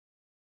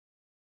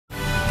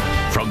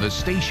from the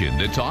station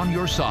that's on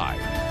your side.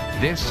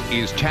 This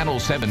is Channel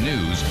 7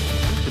 News.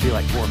 Used to be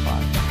like 4 or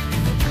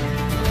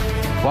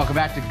 5. Welcome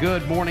back to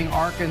Good Morning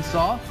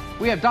Arkansas.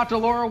 We have Dr.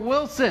 Laura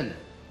Wilson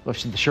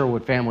of the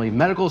Sherwood Family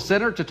Medical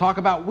Center to talk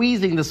about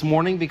wheezing this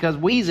morning, because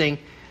wheezing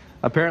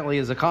apparently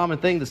is a common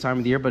thing this time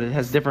of the year, but it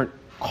has different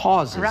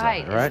causes.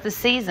 Right, of it, right? It's the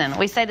season.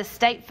 We say the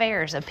state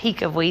fair is a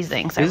peak of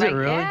wheezing. So is it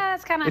really? Yeah,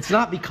 it's kind of. It's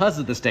not because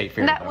of the state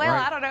fair. Though, well,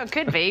 right? I don't know. It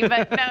could be,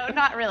 but no,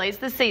 not really. It's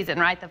the season,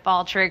 right? The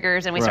fall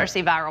triggers, and we start to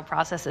see viral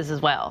processes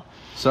as well.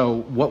 So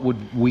what would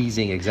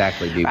wheezing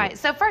exactly be? Right.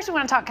 So first we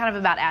want to talk kind of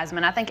about asthma.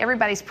 And I think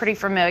everybody's pretty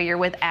familiar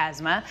with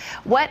asthma.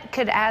 What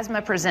could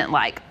asthma present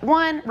like?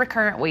 One,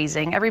 recurrent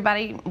wheezing.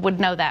 Everybody would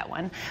know that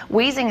one.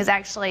 Wheezing is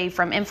actually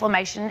from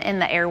inflammation in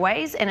the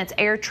airways, and it's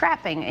air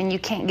trapping, and you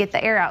can't get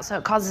the air out, so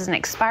it causes an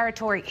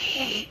expiratory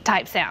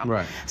type sound.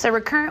 Right. So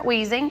recurrent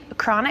wheezing,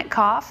 chronic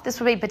cough. This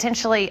would be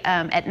potentially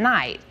at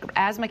night.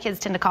 Asthma kids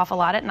tend to cough a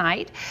lot at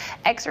night.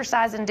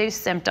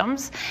 Exercise-induced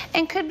symptoms,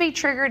 and could be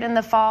triggered in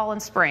the fall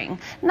and spring.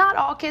 Not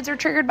all kids are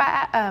triggered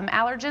by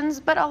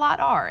allergens, but a lot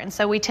are. And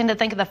so we tend to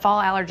think of the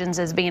fall allergens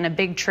as being a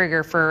big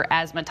trigger for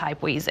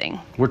asthma-type wheezing.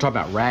 We're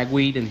talking about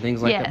ragweed and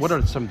things like that. What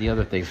are some of the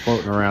other things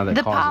floating around that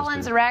the causes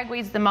pollens, the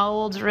ragweeds, the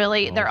molds,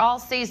 really, they're all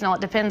seasonal.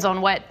 It depends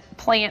on what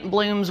plant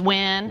blooms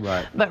when.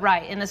 Right. But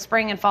in the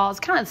spring and fall, it's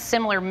kind of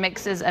similar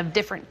mixes of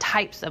different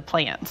types of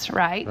plants,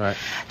 right?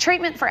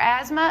 Treatment for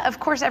asthma, of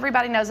course,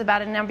 everybody knows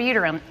about an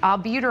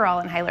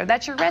albuterol inhaler.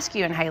 That's your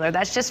rescue inhaler.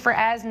 That's just for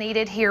as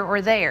needed here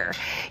or there.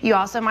 You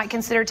also might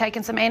consider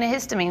taking some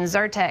antihistamines,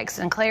 Zyrtex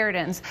and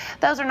Claritins.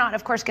 Those are not,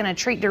 of course, going to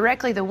treat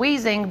directly the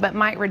wheezing, but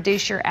might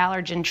reduce your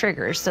allergen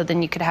triggers, so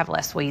then you could have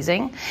less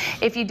wheezing.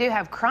 If you do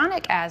have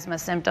chronic asthma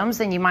symptoms,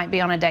 then you might be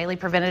on a daily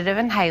preventative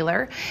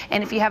inhaler.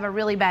 And if you have a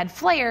really bad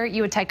flare,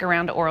 you would take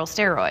around oral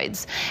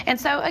steroids. And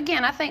so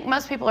again, I think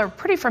most people are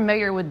pretty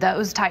familiar with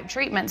those type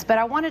treatments, but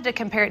I wanted to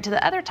compare it to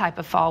the other type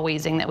of fall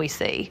wheezing that we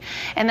see,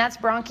 and that's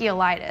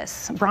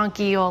bronchiolitis.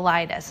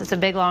 Bronchiolitis. It's a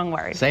big long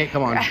word. Say it,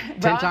 come on.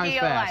 10 times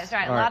fast.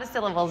 Right, a lot of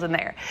syllables in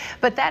there.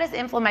 But that is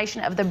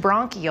inflammation of the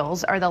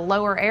bronchioles, or the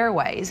lower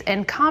airways,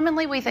 and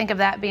commonly we think of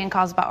that being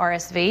caused by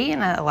RSV,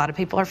 and a lot of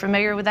people are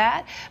familiar with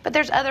that, but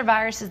there's other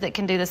viruses that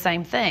can do the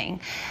same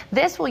thing.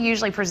 This will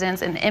usually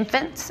present in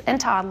infants and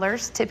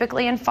toddlers,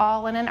 typically in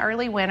fall and in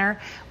early winter,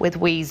 with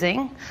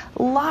wheezing,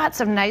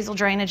 lots of nasal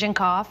drainage and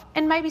cough,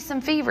 and maybe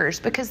some fevers,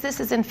 because this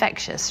is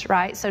infectious,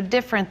 right? So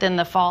different than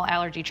the fall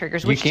allergy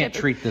triggers. You can't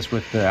treat this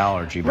with the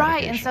allergy medication.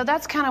 Right, and so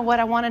that's kind of what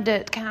I wanted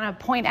to kind of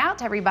point out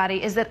to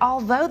everybody, is that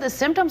although the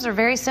symptoms are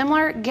very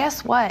similar,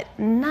 guess what?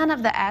 None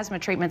of the asthma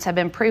treatments have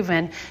been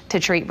proven to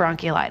treat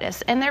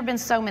bronchiolitis. And there have been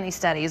so many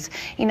studies.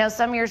 You know,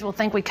 some years we'll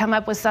think we come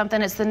up with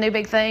something, it's the new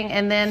big thing,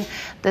 and then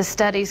the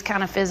studies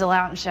kind of fizzle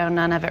out and show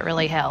none of it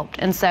really helped.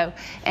 And so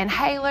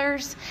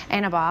inhalers,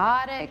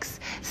 antibiotics,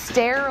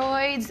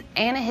 steroids,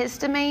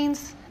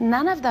 antihistamines,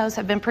 none of those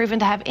have been proven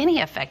to have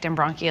any effect in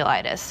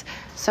bronchiolitis.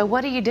 So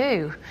what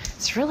do?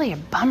 It's really a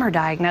bummer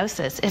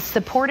diagnosis. It's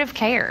supportive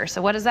care.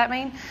 So what does that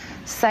mean?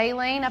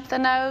 Saline up the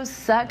nose,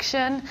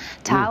 suction,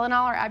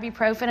 Tylenol or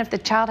ibuprofen if the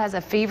child has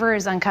a fever,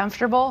 is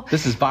uncomfortable.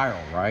 This is viral,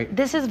 right?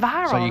 This is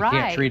viral, so you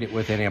can't treat it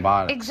with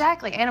antibiotics.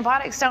 Exactly.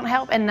 Antibiotics don't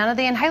help, and none of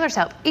the inhalers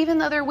help. Even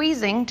though they're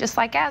wheezing, just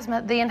like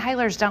asthma, the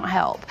inhalers don't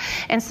help.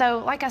 And so,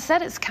 like I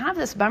said, it's kind of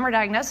this bummer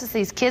diagnosis.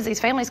 These kids, these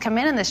families come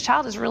in, and this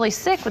child is really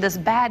sick with this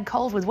bad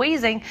cold with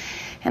wheezing,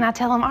 and I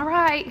tell them, all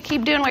right,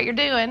 keep doing what you're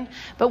doing,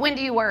 but when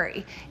do you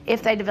worry?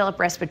 If they develop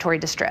respiratory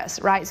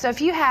distress, right? So if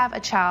you have a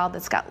child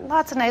that's got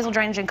lots of nasal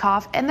drainage and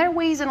cough, and they're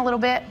wheezing a little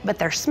bit, but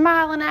they're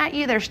smiling at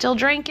you, they're still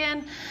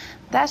drinking,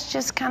 that's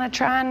just kind of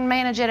try and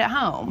manage it at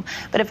home.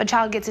 But if a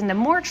child gets into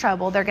more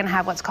trouble, they're going to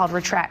have what's called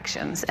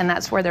retractions, and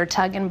that's where they're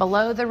tugging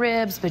below the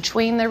ribs,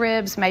 between the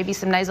ribs, maybe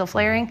some nasal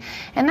flaring,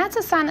 and that's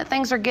a sign that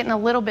things are getting a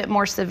little bit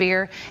more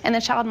severe, and the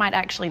child might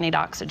actually need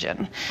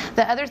oxygen.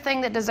 The other thing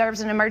that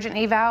deserves an emergent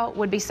eval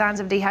would be signs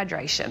of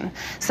dehydration.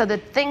 So the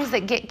things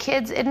that get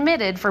kids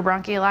admitted for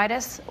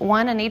bronchiolitis: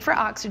 1, a need for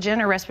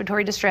oxygen or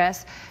respiratory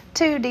distress;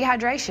 2,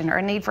 dehydration or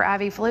a need for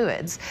IV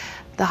fluids.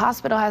 The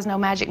hospital has no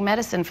magic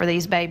medicine for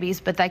these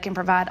babies, but they can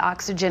provide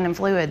oxygen and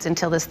fluids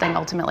until this thing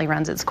ultimately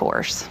runs its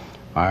course.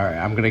 All right,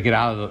 I'm going to get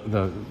out of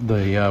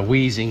the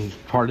wheezing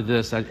part of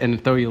this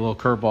and throw you a little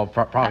curveball,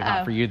 probably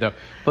not for you though.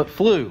 But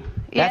flu,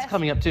 that's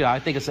coming up too. I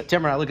think it's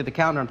September. I look at the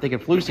calendar, I'm thinking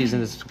flu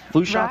season. Is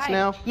flu shots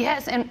now?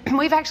 Yes, and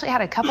we've actually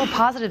had a couple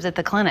positives at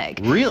the clinic.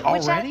 Really?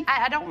 Already?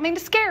 I don't mean to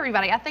scare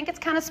everybody. I think it's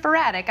kind of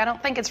sporadic. I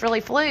don't think it's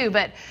really flu,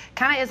 but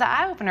kind of is an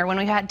eye-opener when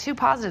we had 2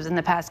 positives in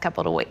the past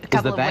couple of weeks.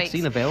 Is the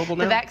vaccine available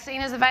now? The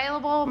vaccine is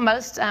available.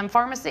 Most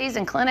pharmacies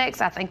and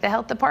clinics, I think the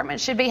health department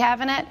should be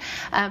having it.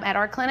 At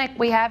our clinic,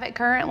 we have it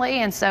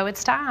currently, and so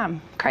it's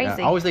time.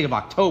 crazy. I always think of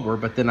October,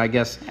 but then I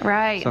guess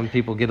some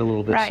people get a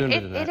little bit sooner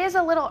than that. It is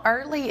a little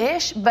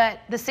early-ish, but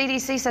the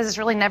CDC says it's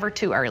really never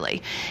too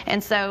early.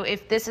 And so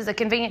if this is a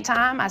convenient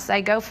time, I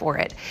say go for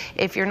it.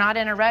 If you're not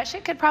in a rush,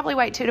 it could probably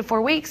wait 2 to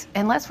 4 weeks,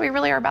 unless we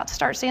really are about to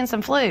start seeing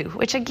some flu,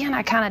 which again,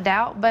 I kind of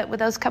doubt, but with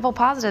those couple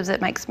positives,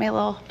 it makes me a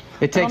little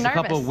It takes nervous.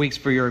 a couple of weeks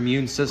for your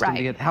immune system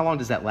to get. How long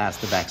does that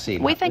last, the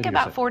vaccine? We think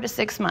about 4 to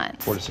 6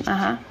 months. 4 to 6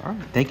 months. All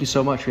right. Thank you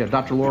so much. We have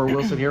Dr. Laura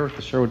Wilson here with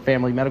the Sherwood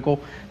Family Medical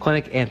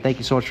Clinic, and thank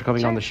you so much for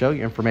coming on the show.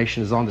 Your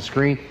information is on the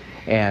screen,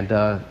 and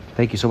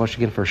thank you so much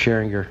again for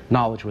sharing your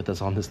knowledge with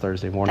us on this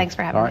Thursday morning. Thanks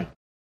for having me.